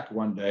come back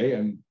one day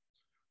and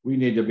we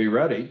need to be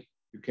ready.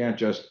 You can't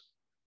just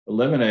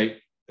eliminate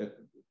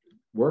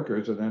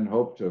workers and then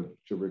hope to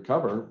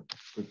recover.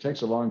 It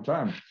takes a long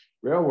time.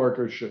 Rail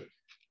workers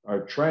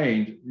are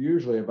trained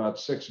usually about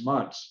 6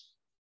 months.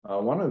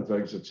 One of the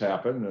things that's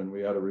happened, and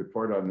we had a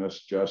report on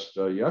this just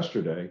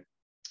yesterday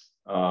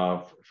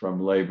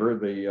from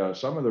labor,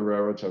 some of the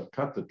railroads have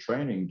cut the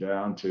training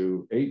down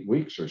to 8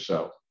 weeks or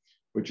so,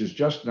 which is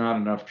just not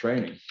enough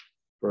training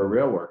for a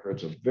rail worker.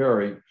 It's a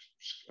very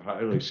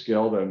highly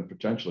skilled and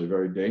potentially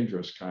very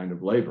dangerous kind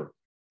of labor.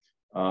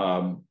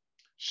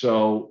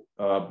 So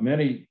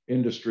many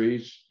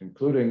industries,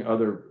 including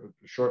other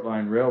short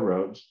line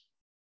railroads,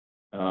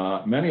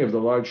 many of the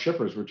large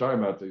shippers, we're talking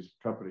about these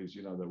companies,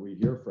 that we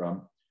hear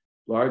from,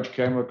 large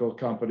chemical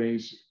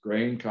companies,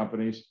 grain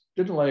companies,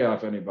 didn't lay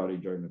off anybody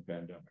during the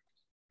pandemic,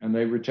 and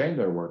they retained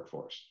their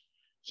workforce.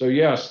 So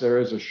yes, there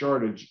is a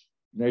shortage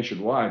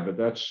nationwide, but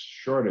that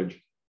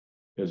shortage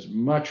is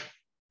much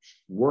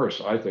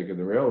worse, I think, in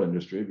the rail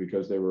industry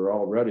because they were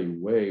already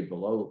way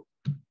below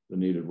the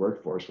needed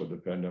workforce when the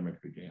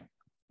pandemic began.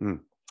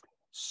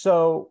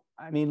 So,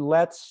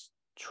 let's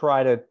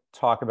try to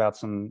talk about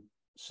some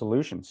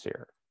solutions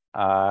here.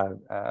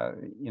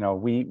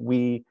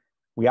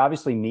 We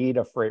obviously need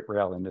a freight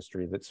rail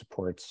industry that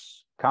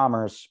supports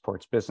commerce,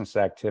 supports business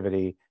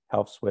activity,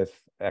 helps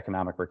with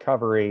economic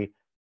recovery,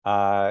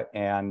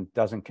 and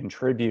doesn't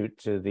contribute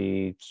to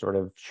the sort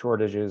of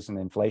shortages and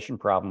inflation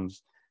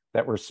problems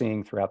that we're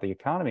seeing throughout the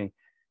economy.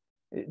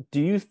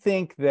 Do you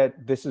think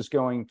that this is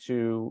going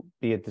to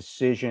be a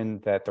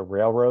decision that the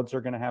railroads are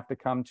going to have to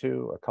come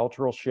to, a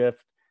cultural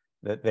shift,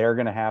 that they're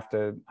going to have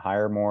to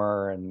hire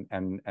more and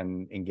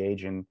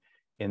engage in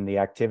the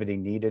activity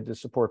needed to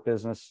support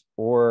business?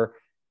 Or,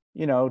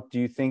 do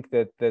you think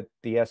that the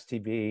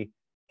STB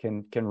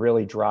can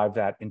really drive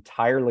that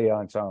entirely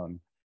on its own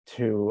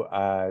to,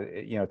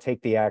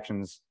 take the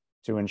actions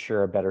to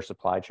ensure a better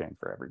supply chain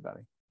for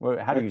everybody?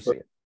 How do you see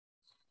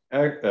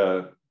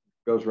it?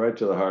 Goes right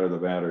to the heart of the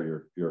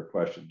matter, your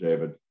question,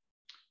 David.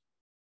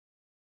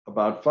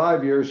 About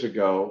 5 years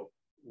ago,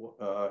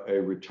 a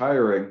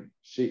retiring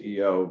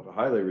CEO,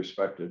 highly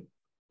respected,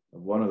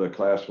 of one of the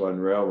Class 1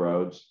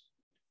 railroads,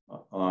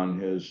 on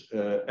his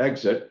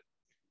exit,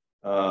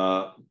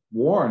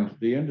 warned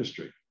the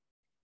industry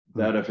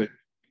that if it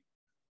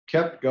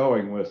kept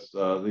going with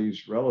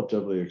these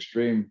relatively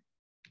extreme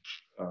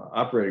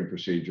operating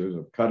procedures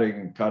of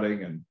cutting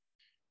and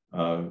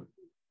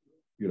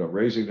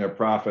raising their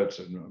profits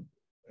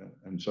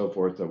and so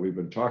forth that we've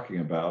been talking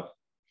about,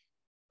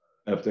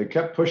 if they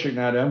kept pushing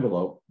that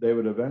envelope, they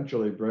would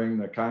eventually bring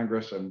the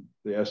Congress and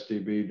the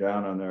STB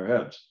down on their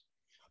heads.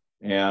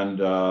 And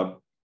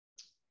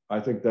I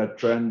think that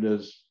trend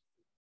is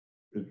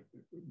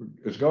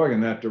going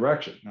in that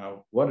direction.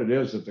 Now, what it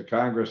is that the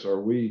Congress or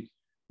we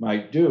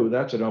might do,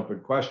 that's an open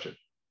question.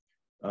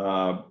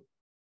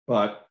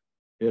 But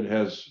it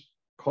has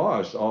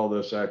caused all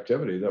this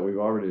activity that we've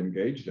already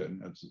engaged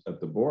in at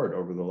the board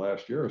over the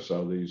last year or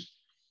so.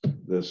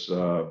 This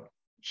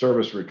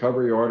service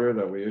recovery order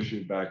that we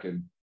issued back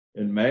in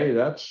May,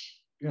 that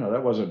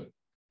wasn't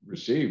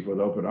received with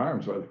open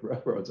arms by the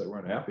railroads. They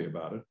weren't happy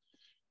about it.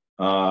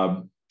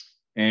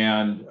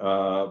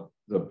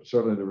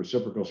 Certainly the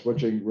reciprocal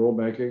switching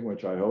rulemaking,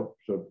 which I hope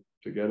to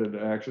get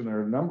into action. There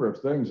are a number of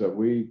things that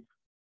we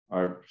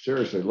are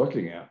seriously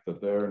looking at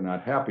that they're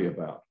not happy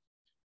about.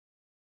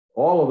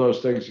 All of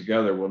those things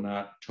together will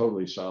not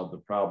totally solve the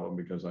problem,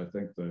 because I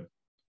think the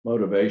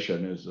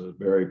motivation is a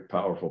very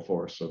powerful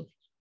force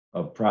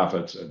of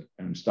profits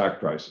and stock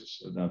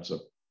prices. And that's a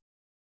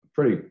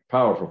pretty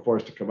powerful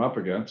force to come up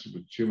against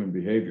with human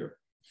behavior.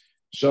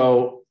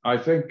 So I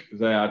think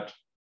that,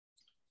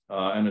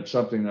 and it's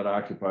something that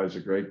occupies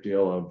a great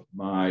deal of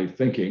my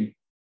thinking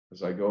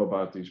as I go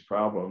about these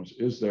problems,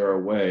 is there a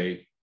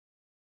way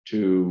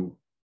to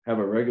have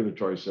a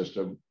regulatory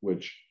system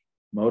which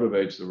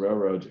motivates the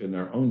railroads in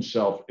their own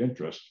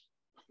self-interest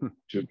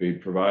to be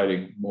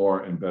providing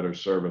more and better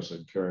service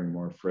and carrying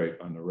more freight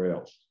on the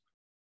rails?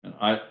 And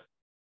I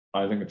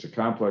think it's a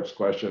complex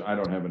question. I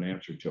don't have an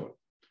answer to it.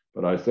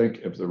 But I think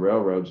if the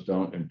railroads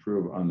don't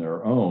improve on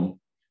their own,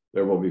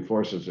 there will be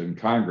forces in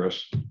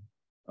Congress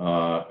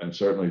and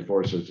certainly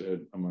forces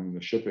among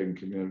the shipping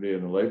community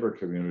and the labor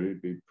community to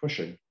be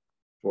pushing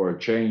for a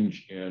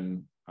change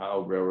in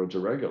how railroads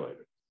are regulated.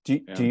 Do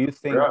you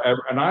think?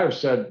 And I have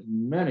said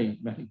many,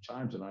 many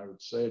times, and I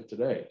would say it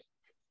today,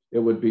 it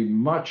would be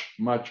much,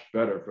 much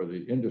better for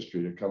the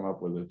industry to come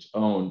up with its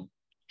own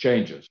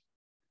changes.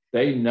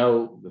 They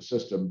know the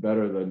system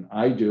better than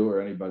I do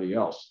or anybody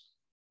else,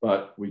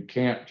 but we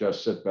can't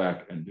just sit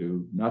back and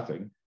do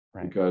nothing,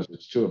 right, because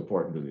it's too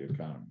important to the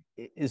economy.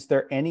 Is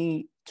there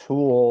any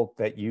tool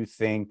that you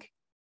think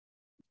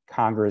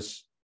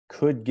Congress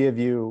could give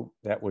you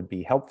that would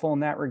be helpful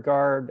in that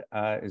regard?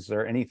 Is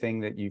there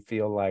anything that you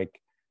feel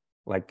like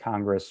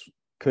Congress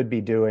could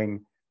be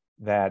doing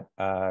that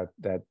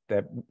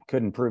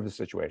could improve the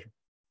situation?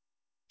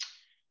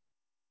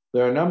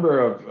 There are a number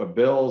of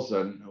bills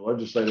and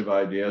legislative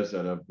ideas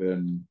that have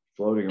been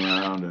floating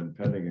around and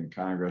pending in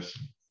Congress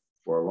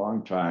for a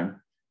long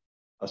time,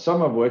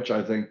 some of which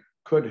I think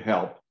could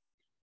help.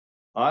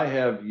 I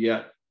have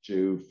yet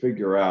to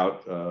figure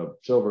out a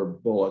silver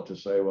bullet to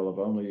say, well, if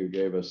only you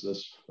gave us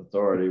this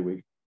authority,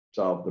 we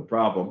solved the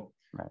problem.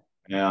 Right.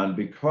 And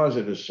because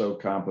it is so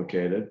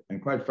complicated,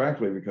 and quite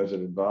frankly, because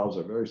it involves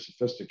a very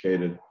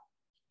sophisticated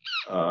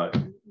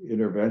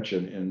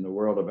intervention in the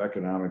world of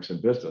economics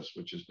and business,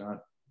 which is not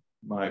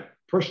my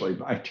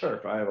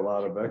turf. I have a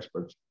lot of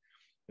experts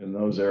in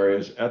those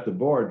areas at the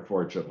board,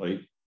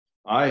 fortunately.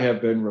 I have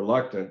been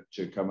reluctant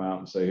to come out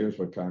and say, here's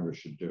what Congress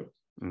should do.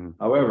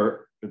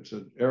 However, it's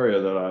an area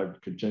that I'm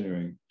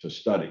continuing to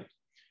study.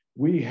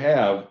 We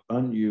have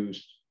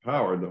unused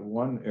power. The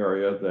one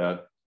area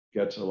that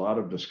gets a lot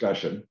of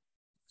discussion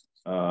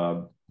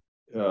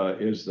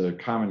is the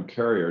common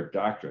carrier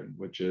doctrine,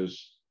 which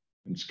is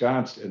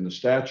ensconced in the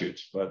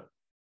statutes. But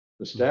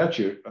the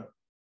statute,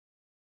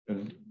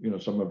 and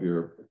some of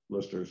your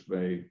listeners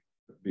may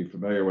be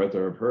familiar with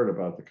or have heard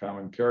about the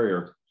common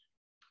carrier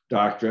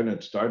doctrine.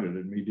 It started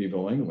in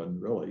medieval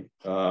England, really.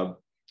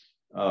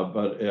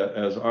 But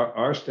as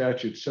our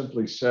statute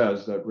simply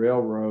says that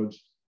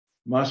railroads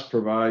must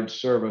provide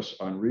service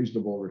on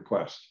reasonable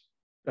request.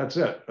 That's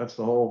it. That's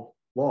the whole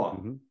law.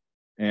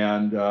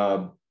 And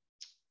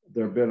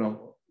there have been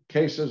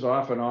cases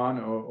off and on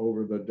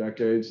over the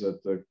decades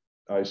that the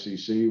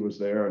ICC was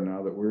there, and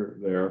now that we're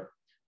there,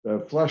 that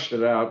have fleshed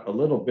it out a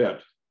little bit.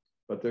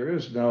 But there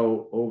is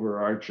no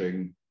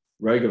overarching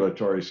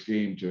regulatory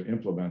scheme to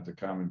implement the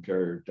common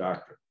carrier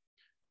doctrine.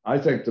 I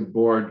think the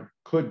board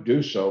could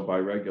do so by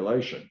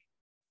regulation,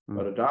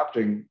 but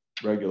adopting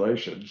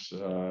regulations,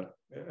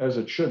 as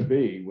it should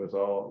be with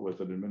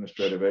an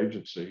administrative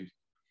agency,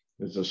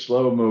 is a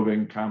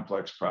slow-moving,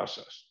 complex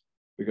process,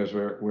 because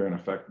we're in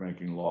effect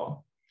making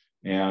law,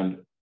 and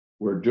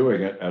we're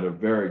doing it at a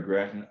very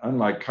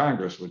unlike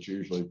Congress, which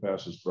usually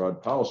passes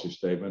broad policy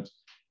statements,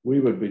 we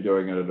would be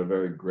doing it at a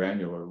very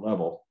granular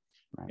level,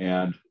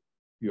 and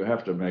you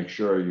have to make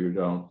sure you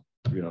don't,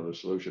 the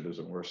solution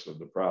isn't worse than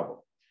the problem.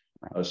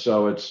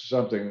 So it's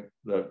something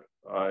that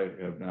I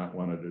have not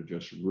wanted to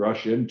just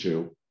rush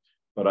into,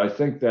 but I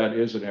think that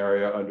is an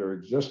area under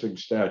existing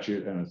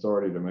statute and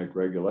authority to make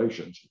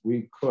regulations.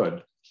 We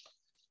could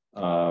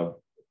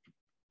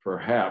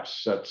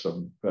perhaps set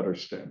some better,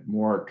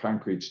 more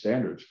concrete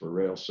standards for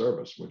rail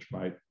service, which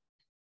might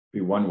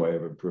be one way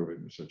of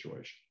improving the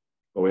situation,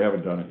 but we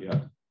haven't done it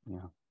yet.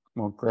 Yeah,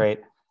 well,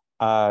 great.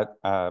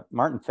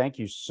 Martin, thank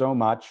you so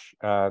much.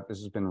 This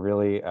has been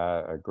really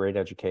a great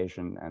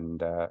education,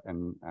 and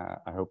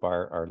I hope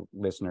our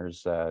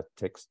listeners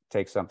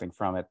take something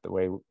from it the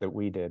way that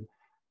we did.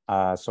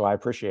 So I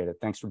appreciate it.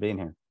 Thanks for being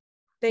here.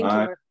 Thank you,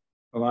 Mark.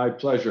 My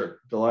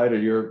pleasure.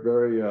 Delighted. You're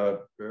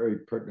very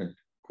pertinent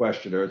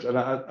questioners. And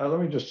let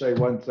me just say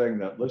one thing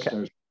that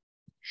listeners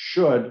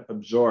should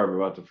absorb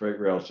about the freight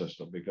rail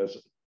system, because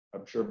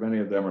I'm sure many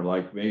of them are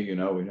like me. We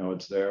know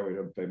it's there. We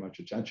don't pay much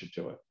attention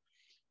to it.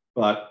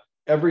 But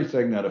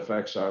everything that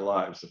affects our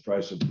lives, the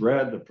price of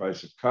bread, the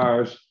price of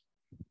cars,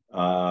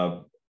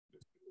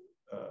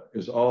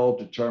 is all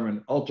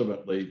determined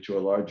ultimately to a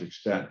large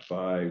extent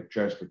by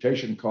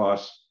transportation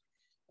costs,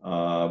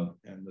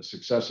 and the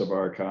success of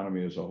our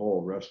economy as a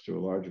whole rests to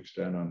a large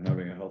extent on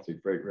having a healthy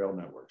freight rail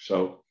network.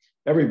 So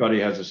everybody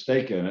has a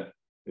stake in it.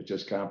 It's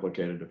just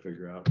complicated to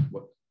figure out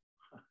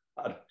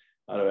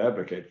how to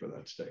advocate for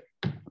that stake.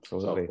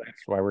 Absolutely. So,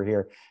 that's why we're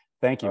here.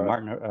 Thank you.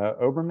 Right. Martin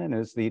Oberman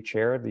is the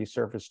chair of the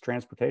Surface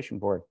Transportation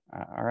Board.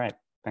 All right.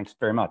 Thanks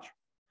very much.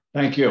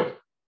 Thank you.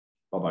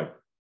 Bye-bye.